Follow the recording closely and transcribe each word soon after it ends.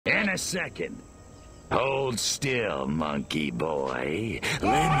In a second. Hold still, monkey boy.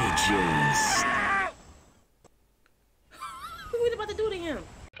 Let me just... What was about to do to him?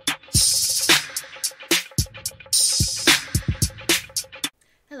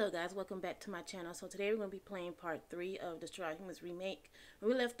 Hello guys, welcome back to my channel. So today we're going to be playing part 3 of Destroy Humans Remake.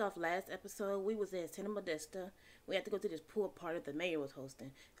 When we left off last episode, we was at Santa Modesta. We had to go to this pool party that the mayor was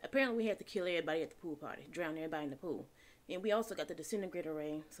hosting. Apparently we had to kill everybody at the pool party, drown everybody in the pool. And we also got the disintegrator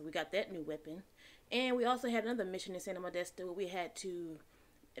ray, so we got that new weapon. And we also had another mission in Santa Modesta where we had to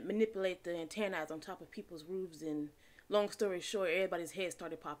manipulate the antennas on top of people's roofs. And long story short, everybody's head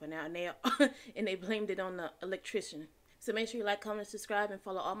started popping out, and they blamed it on the electrician. So make sure you like, comment, subscribe, and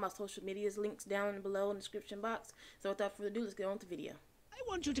follow all my social medias links down below in the description box. So without further ado, let's get on with the video. I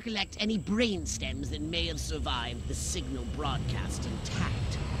want you to collect any brain stems that may have survived the signal broadcast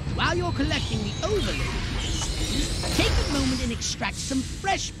intact. While you're collecting the overloaded brain stems, take a moment and extract some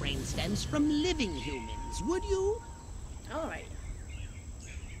fresh brain stems from living humans, would you? Alright.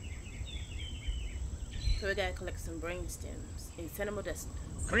 So we gotta collect some brain stems in Santa Modesta.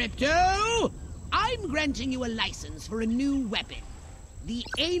 Crypto! I'm granting you a license for a new weapon. The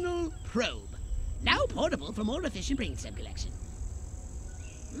Anal Probe. Now portable for more efficient brainstem collection.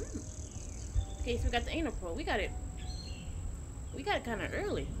 Okay, so we got the anal probe. We got it kind of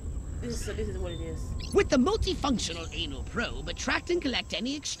early. This is what it is. With the multifunctional anal probe, attract and collect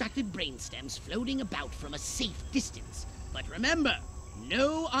any extracted brainstems floating about from a safe distance. But remember,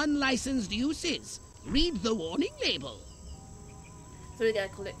 no unlicensed uses. Read the warning label. So we gotta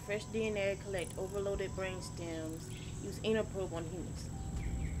collect fresh DNA, collect overloaded brain stems, use anal probe on humans.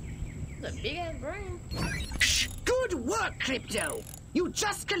 It's a big ass brain. Good work, Crypto! You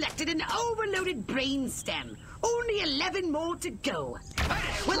just collected an overloaded brain stem. Only 11 more to go.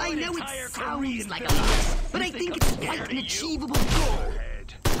 Well, I know it sounds like a lot, but I think it's quite an achievable goal.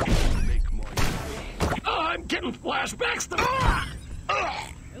 Oh, I'm getting flashbacks to... That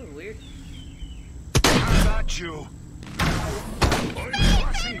was weird. How about you?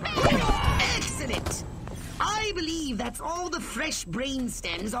 Excellent! I believe that's all the fresh brain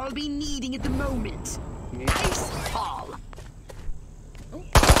stems I'll be needing at the moment. Nice haul.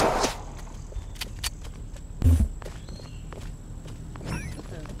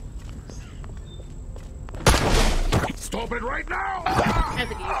 Stop it right now! I have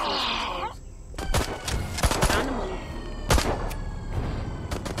to get used to this. Time to move.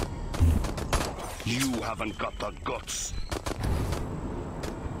 You haven't got the guts.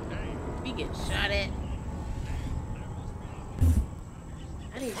 We get shot at.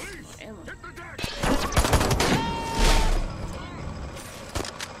 I need some more ammo.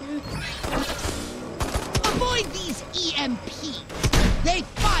 Avoid these EMPs. They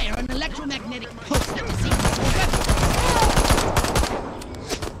fire an electromagnetic pulse that disables your weapon.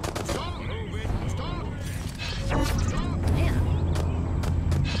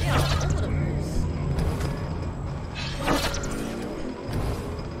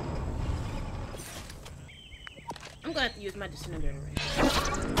 I'm gonna have to use my disintegrator ray.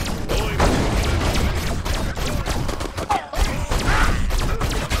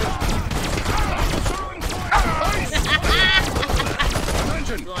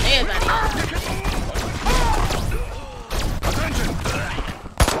 Going everybody. Attention!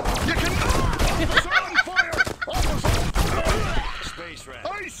 You can... on fire! Space rat.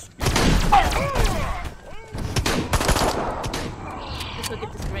 Ice! Let's go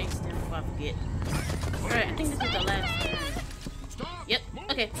get this brain stem before I forget. Alright, I think this is the last one. Yep,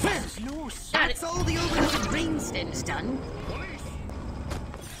 okay. That's all the overloaded brain stems done.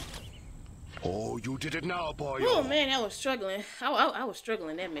 Oh, you did it now, boy. Oh man, I was struggling. I was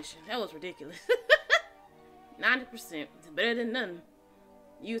struggling that mission. That was ridiculous. 90%. It's better than none.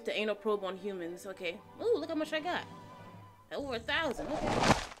 Use the anal probe on humans. Okay. Ooh, look how much I got. Over 1,000.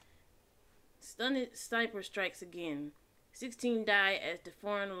 Okay. Stunned sniper strikes again. 16 die as the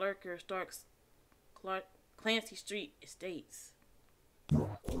foreign lurker stalks Clancy Street Estates.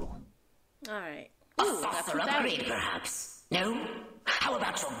 Alright. Ooh, I got 2,000. Upgrade, perhaps? No? How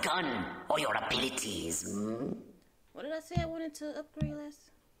about your gun or your abilities? What did I say I wanted to upgrade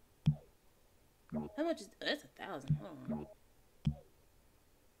last? How much is that's 1,000? Hold on.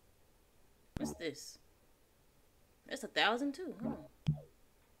 What's this? That's 1,000 too. Hold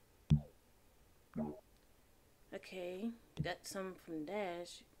on. Okay, got some from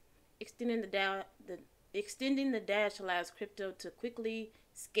Dash. Extending the dash allows Crypto to quickly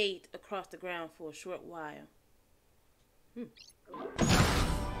skate across the ground for a short while. Now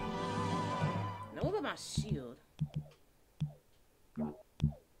what about my shield?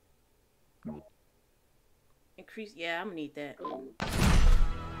 Increase, yeah, I'm gonna need that.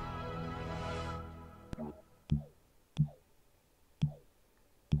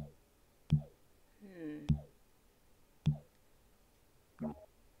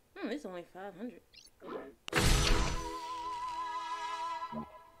 It's only 500.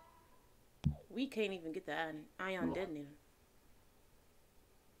 We can't even get the ion detonator.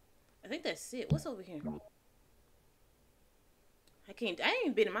 I think that's it. What's over here? I ain't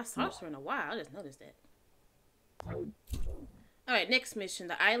even been in my saucer in a while. I just noticed that. Alright, next mission.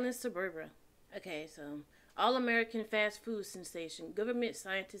 The island Suburbia. Okay, so all-American fast food sensation. Government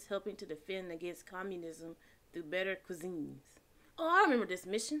scientists helping to defend against communism through better cuisines. Oh, I remember this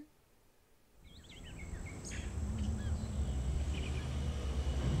mission.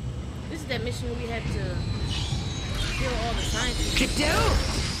 This is that mission where we had to kill all the scientists.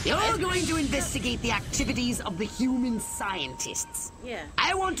 Crypto, you're going to investigate the activities of the human scientists. Yeah.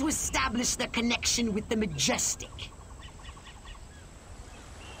 I want to establish the connection with the Majestic.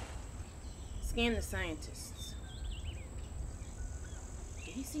 Scan the scientists.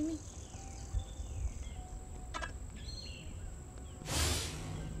 Did he see me?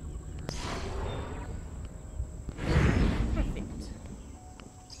 Perfect.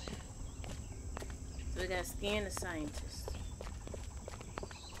 So we gotta scan the scientists.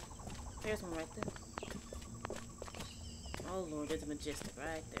 There's one right there. Oh Lord, there's a Majestic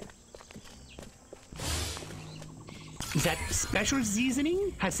right there. That special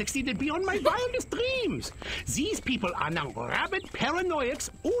seasoning has succeeded beyond my wildest dreams. These people are now rabid paranoiacs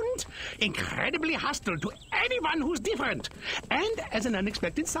and incredibly hostile to anyone who's different. And as an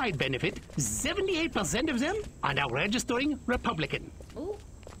unexpected side benefit, 78% of them are now registering Republican. Ooh,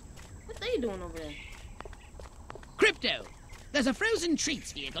 what they doing over there? Crypto, there's a frozen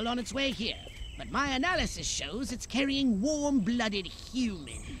treats vehicle on its way here, but my analysis shows it's carrying warm-blooded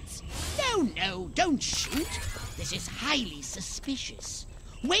humans. No, don't shoot. This is highly suspicious.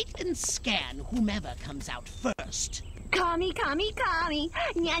 Wait and scan whomever comes out first. Kami, kami, kami.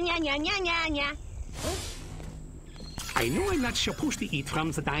 Nya, nya, nya, nya, nya, nya. I know I'm not supposed to eat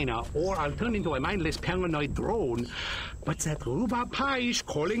from the diner, or I'll turn into a mindless paranoid drone, but that rhubarb pie is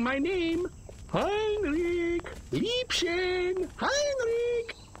calling my name. Heinrich! Liebchen!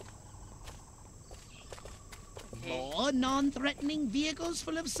 Heinrich! More non-threatening vehicles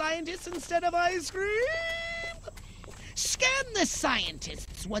full of scientists instead of ice cream? Scan the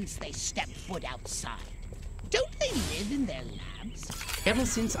scientists once they step foot outside. Don't they live in their labs? Ever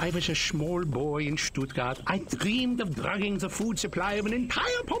since I was a small boy in Stuttgart, I dreamed of drugging the food supply of an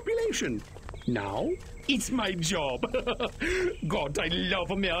entire population. Now, it's my job. God, I love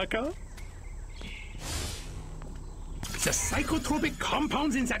America. The psychotropic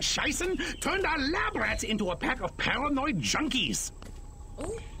compounds in that Scheißen turned our lab rats into a pack of paranoid junkies.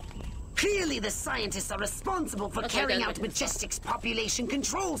 Ooh. Clearly, the scientists are responsible for carrying out Majestic's population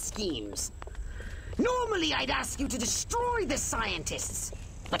control schemes. Normally, I'd ask you to destroy the scientists,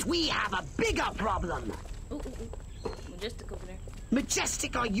 but we have a bigger problem. Ooh. Majestic over there.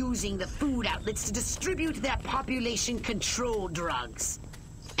 Majestic are using the food outlets to distribute their population control drugs.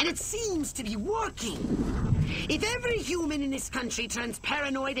 And it seems to be working. If every human in this country turns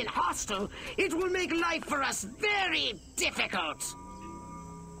paranoid and hostile, it will make life for us very difficult.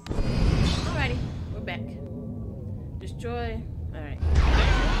 Alrighty, we're back. Destroy. Alright.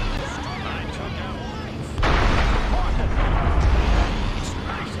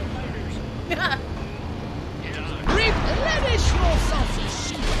 Replenish your salty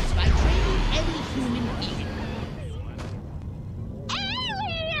shields by training any human being.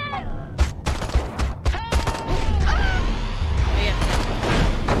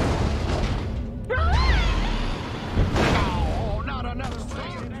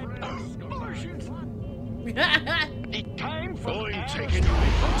 It time for going taking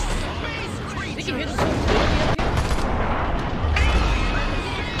They can hit us so good.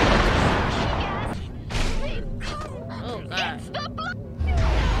 Oh God.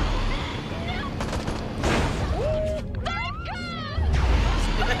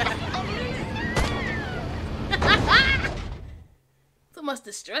 So much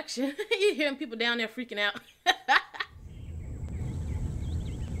destruction. You're hearing people down there freaking out.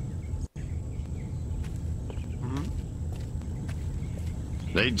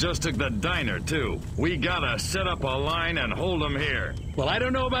 They just took the diner, too. We gotta set up a line and hold them here. Well, I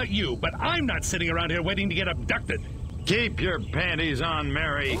don't know about you, but I'm not sitting around here waiting to get abducted. Keep your panties on,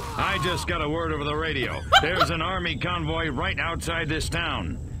 Mary. I just got a word over the radio. There's an army convoy right outside this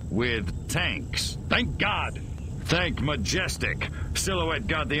town. With tanks. Thank God. Thank Majestic. Silhouette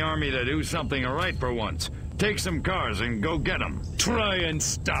got the army to do something right for once. Take some cars and go get them. Try and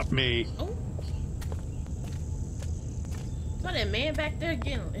stop me. Oh. Saw that man back there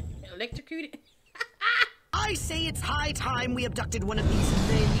getting electrocuted. I say it's high time we abducted one of these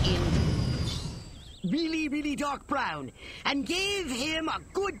men in. really, really dark brown and gave him a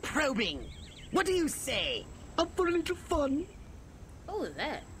good probing. What do you say? Up for a little fun? What was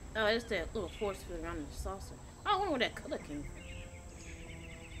that? Oh, it's that little force field around the saucer. I wonder where that color came from.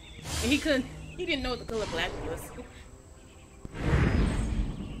 And he didn't know what the color black was.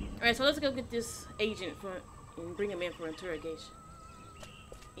 Alright, so let's go get this agent and bring him in for interrogation.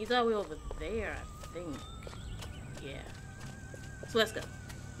 He's all the way over there, I think. Yeah. So let's go.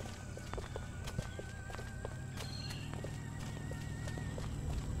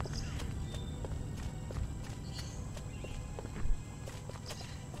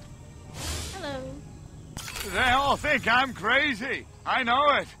 Hello. They all think I'm crazy. I know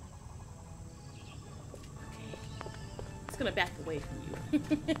it. It's gonna back away from you.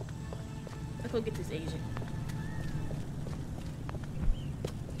 Let's go get this agent.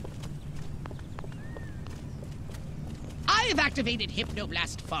 I have activated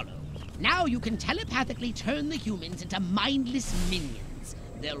Hypnoblast Follow. Now you can telepathically turn the humans into mindless minions.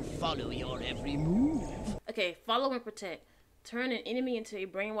 They'll follow your every move. Okay, follow and protect. Turn an enemy into a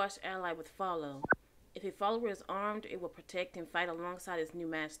brainwashed ally with follow. If a follower is armed, it will protect and fight alongside its new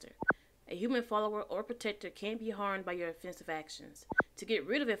master. A human follower or protector can't be harmed by your offensive actions. To get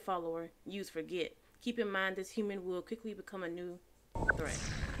rid of a follower, use forget. Keep in mind this human will quickly become a new threat.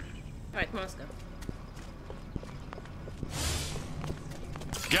 Alright, come on, let's go.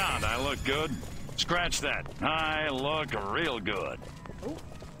 God, I look good. Scratch that. I look real good. Oh.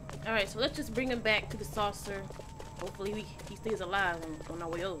 Alright, so let's just bring him back to the saucer. Hopefully he stays alive on our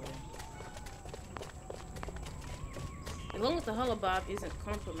way over there. As long as the holobob isn't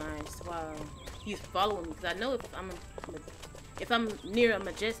compromised while he's following me, because I know if I'm near a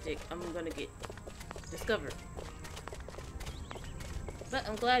majestic, I'm gonna get discovered. But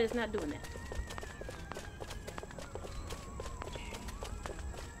I'm glad it's not doing that.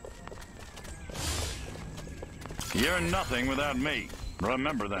 You're nothing without me.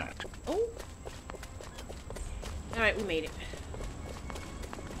 Remember that. Oh. Alright, we made it.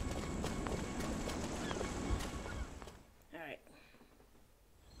 Alright.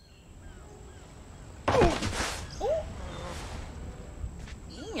 Oh!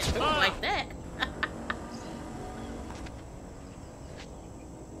 Yeah, it was like that.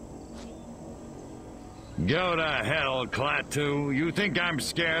 Go to hell, Klaatu. You think I'm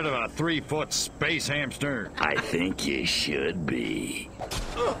scared of a 3-foot space hamster? I think you should be.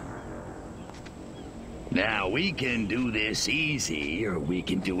 Now, we can do this easy, or we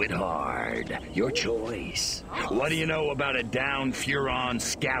can do it hard. Your choice. What do you know about a downed Furon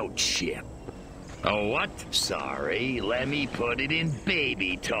scout ship? A what? Sorry, let me put it in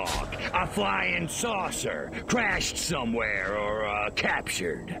baby talk. A flying saucer, crashed somewhere, or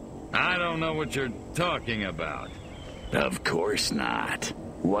captured. I don't know what you're talking about. Of course not.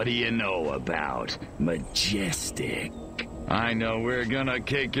 What do you know about Majestic? I know we're gonna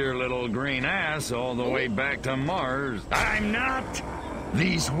kick your little green ass all the way back to Mars. I'm not!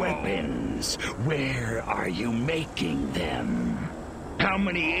 These weapons, where are you making them? How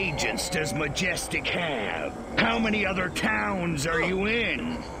many agents does Majestic have? How many other towns are you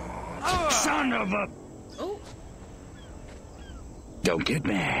in? Son of a... Oh. Don't get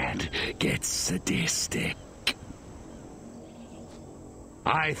mad. Get sadistic.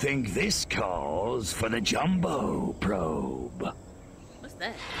 I think this calls for the jumbo probe. What's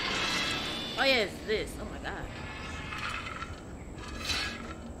that? Oh yeah, it's this. Oh my god.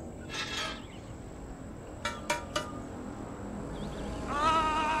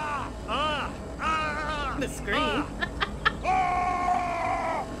 The scream.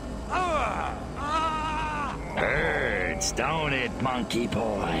 Hurts, don't it, monkey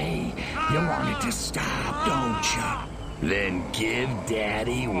boy? You want it to stop, don't you? Then give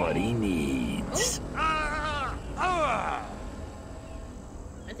Daddy what he needs. I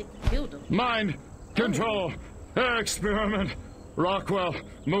think you killed him. Mind control experiment. Rockwell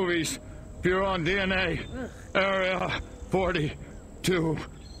movies. Furon DNA. Area 42.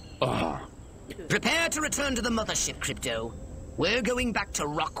 Prepare to return to the mothership, Crypto. We're going back to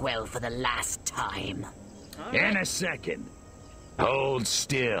Rockwell for the last time. In a second. Hold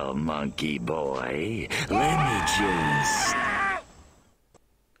still, monkey boy. Let me just...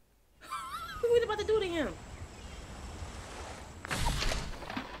 What was about to do to him?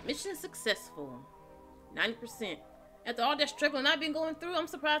 Mission successful. 90%. After all that struggling I've been going through, I'm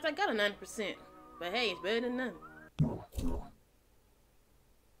surprised I got a 90%. But hey, it's better than none.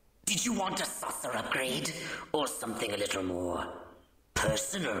 Did you want a saucer upgrade? Or something a little more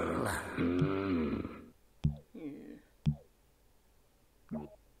personal?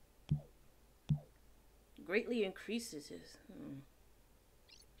 Greatly increases his...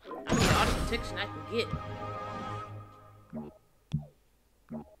 I mean, all the protection I can get.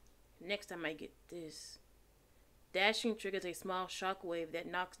 Next I might get this. Dashing triggers a small shockwave that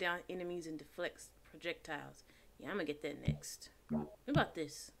knocks down enemies and deflects projectiles. Yeah, I'm gonna get that next. What about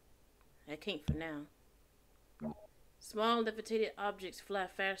this? I can't for now. Small levitated objects fly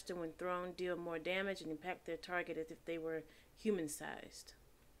faster when thrown, deal more damage, and impact their target as if they were human-sized.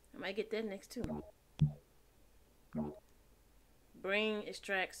 I might get that next too. Brain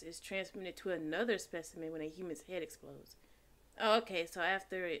extracts is transmitted to another specimen when a human's head explodes. Oh, okay, so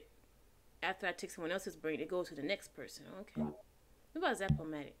after I take someone else's brain, it goes to the next person. Okay. What about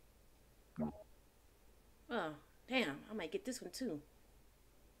Zapomatic? Oh, damn, I might get this one too.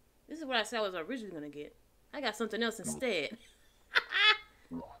 This is what I said I was originally gonna get. I got something else instead.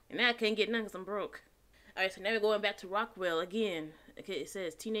 And now I can't get none because I'm broke. Alright, so now we're going back to Rockwell again. Okay, it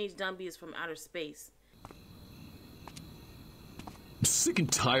says teenage zombies from outer space. I'm sick and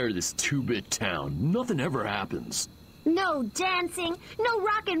tired of this 2-bit town. Nothing ever happens. No dancing, no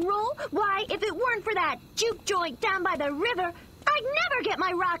rock and roll. Why, if it weren't for that juke joint down by the river, I'd never get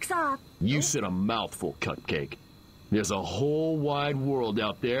my rocks off. You said a mouthful, Cupcake. There's a whole wide world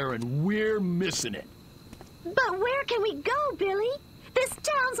out there, and we're missing it. But where can we go, Billy? This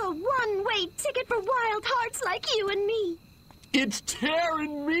town's a one-way ticket for wild hearts like you and me. It's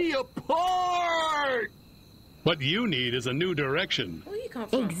tearing me apart! What you need is a new direction. Where you come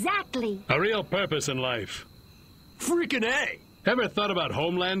from? Exactly. A real purpose in life. Freaking A! Ever thought about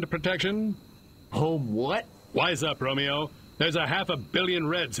homeland protection? Home what? Wise up, Romeo. There's a 500 million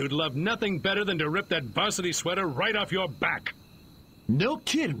Reds who'd love nothing better than to rip that varsity sweater right off your back. No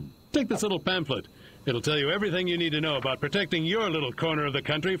kidding. Take this little pamphlet. It'll tell you everything you need to know about protecting your little corner of the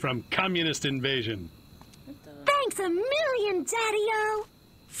country from communist invasion. Thanks a million, Daddy-O.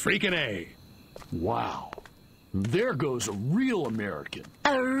 Freaking A. Wow. There goes a real American.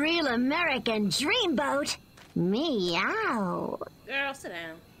 A real American dreamboat. Meow. Girl, sit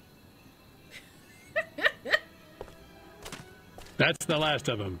down. That's the last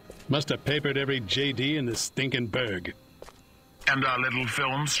of them. Must have papered every JD in the stinking burg. And our little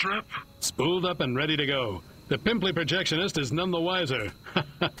film strip? Spooled up and ready to go. The pimply projectionist is none the wiser.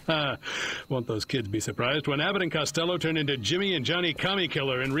 Won't those kids be surprised when Abbott and Costello turn into Jimmy and Johnny Commie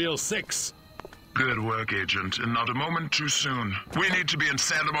Killer in Reel 6? Good work, Agent, and not a moment too soon. We need to be in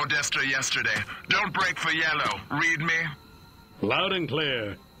Santa Modesta yesterday. Don't break for yellow. Read me? Loud and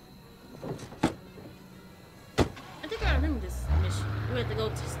clear. I think I remember this mission. We had to go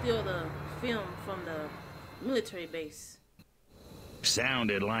to steal the film from the military base.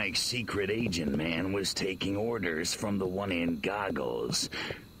 Sounded like Secret Agent Man was taking orders from the one in goggles.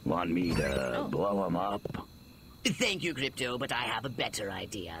 Want me to blow him up? Thank you, Crypto, but I have a better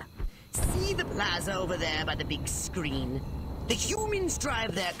idea. See the plaza over there by the big screen? The humans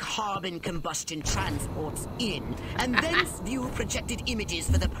drive their carbon combustion transports in, and thence view projected images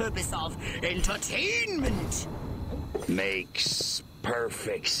for the purpose of entertainment. Makes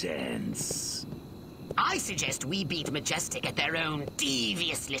perfect sense. I suggest we beat Majestic at their own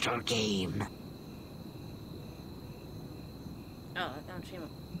devious little game. Oh, I can't change it.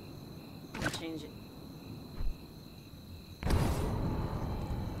 I'll change it.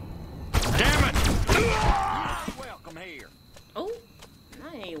 Damn it! Welcome here. Oh,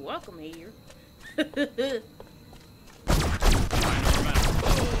 I ain't welcome here.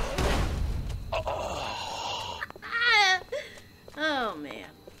 Oh, man.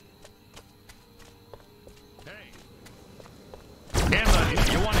 Emma,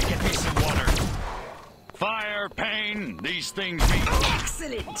 you want to get me some water? Fire, pain, these things mean...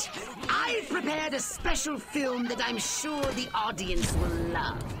 Excellent! I've prepared a special film that I'm sure the audience will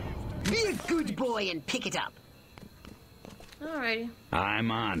love. Be a good boy and pick it up. Alrighty.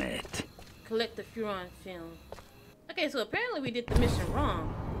 I'm on it. Collect the Furon film. Okay, so apparently we did the mission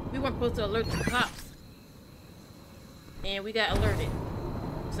wrong. We weren't supposed to alert the cops. And we got alerted.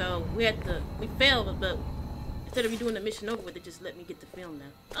 So we failed, but instead of redoing the mission over with, it just let me get the film now.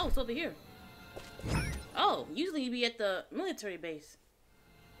 Oh, it's over here. Oh, usually you'd be at the military base.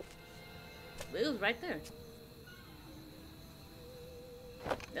 But it was right there.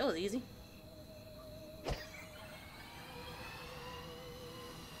 That was easy.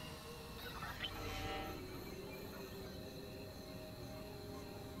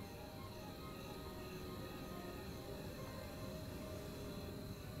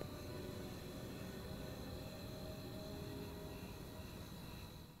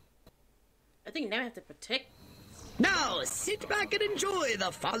 I think now I have to protect. Now, sit back and enjoy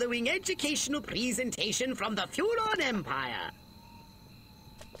the following educational presentation from the Furon Empire.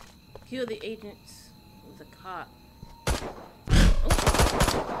 Kill the agents with a cop.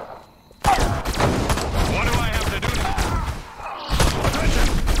 Oh.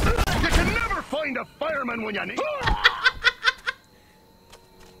 find a fireman when you need.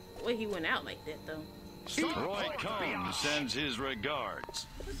 Well, he went out like that though. Roy Combs sends his regards.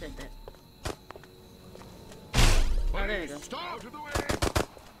 Who said that? Oh, there you go.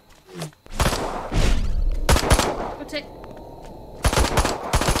 Protect.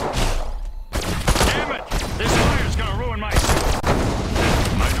 Damn it! This fire's gonna ruin my.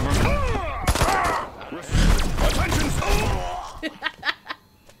 Attention!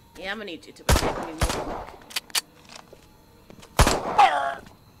 Yeah, I'm gonna need you to protect me real quick.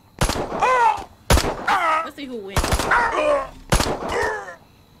 Let's see who wins. The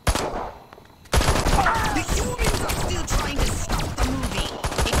humans are still trying to stop the movie.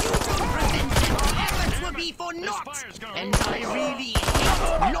 If you don't prevent them, efforts will be for naught. And I really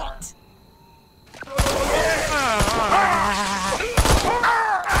hate naught.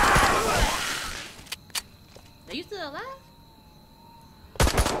 Are you still alive?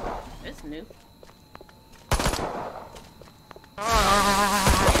 That's new.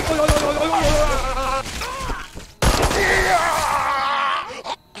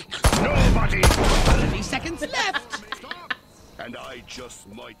 Nobody! 30 seconds left. And I just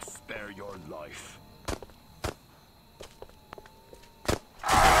might spare your life.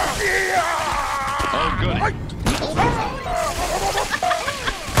 Oh, goody.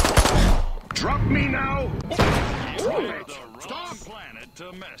 Drop me now! The wrong planet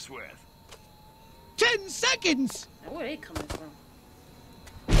to mess with. 10 seconds. Now, where are they coming from?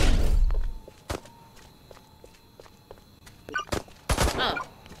 Oh.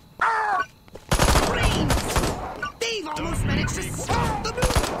 Brains! They've almost managed to stop the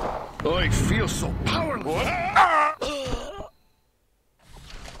movie. I feel so powerless.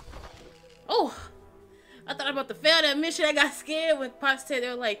 Oh! I thought about to fail that mission. I got scared when Pops said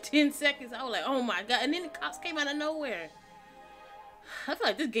there were like 10 seconds. I was like, oh my god. And then the cops came out of nowhere. I feel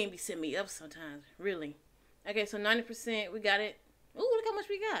like this game be setting me up sometimes. Really. Okay, so 90%. We got it. Ooh, look how much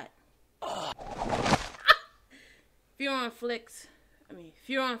we got. Furon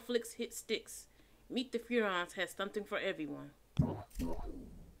flicks hit sticks. Meet the Furons has something for everyone.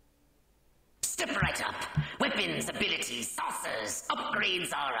 Step right up. Weapons, abilities, saucers,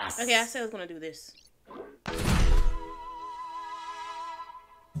 upgrades are us. Okay, I said I was gonna do this.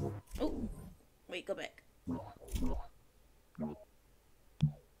 Oh, wait, go back.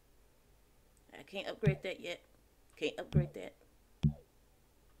 I can't upgrade that yet. Can't upgrade that.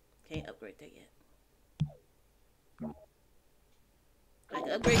 Can't upgrade that yet. I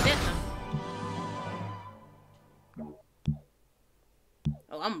can upgrade that now.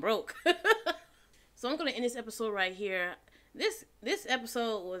 Oh, I'm broke. So I'm gonna end this episode right here. This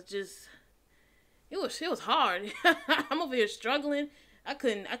episode was just it was hard. I'm over here struggling. I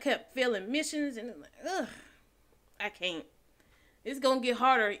kept failing missions and like, ugh, I can't. It's gonna get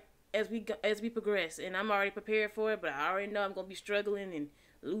harder as we progress, and I'm already prepared for it. But I already know I'm gonna be struggling and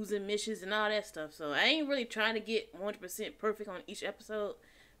losing missions and all that stuff. So I ain't really trying to get 100% perfect on each episode.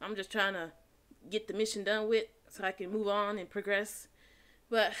 I'm just trying to get the mission done with so I can move on and progress.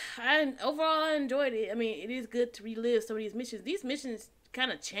 But overall I enjoyed it. I mean, it is good to relive some of these missions. These missions kind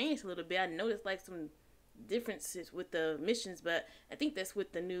of changed a little bit. I noticed like some differences with the missions, but I think that's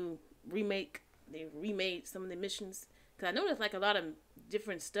with the new remake. They remade some of the missions. Because I noticed like a lot of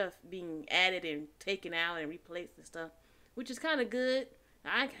different stuff being added and taken out and replaced and stuff, which is kind of good.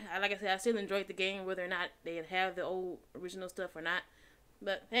 Like I said, I still enjoyed the game, whether or not they have the old original stuff or not.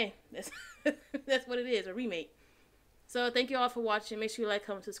 But hey, that's that's what it is, a remake. So thank you all for watching. Make sure you like,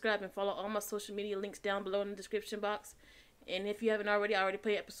 comment, subscribe, and follow all my social media links down below in the description box. And if you haven't already, I already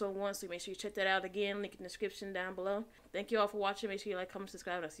played episode 1, so make sure you check that out again. Link in the description down below. Thank you all for watching. Make sure you like, comment,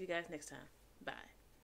 subscribe, and I'll see you guys next time. Bye.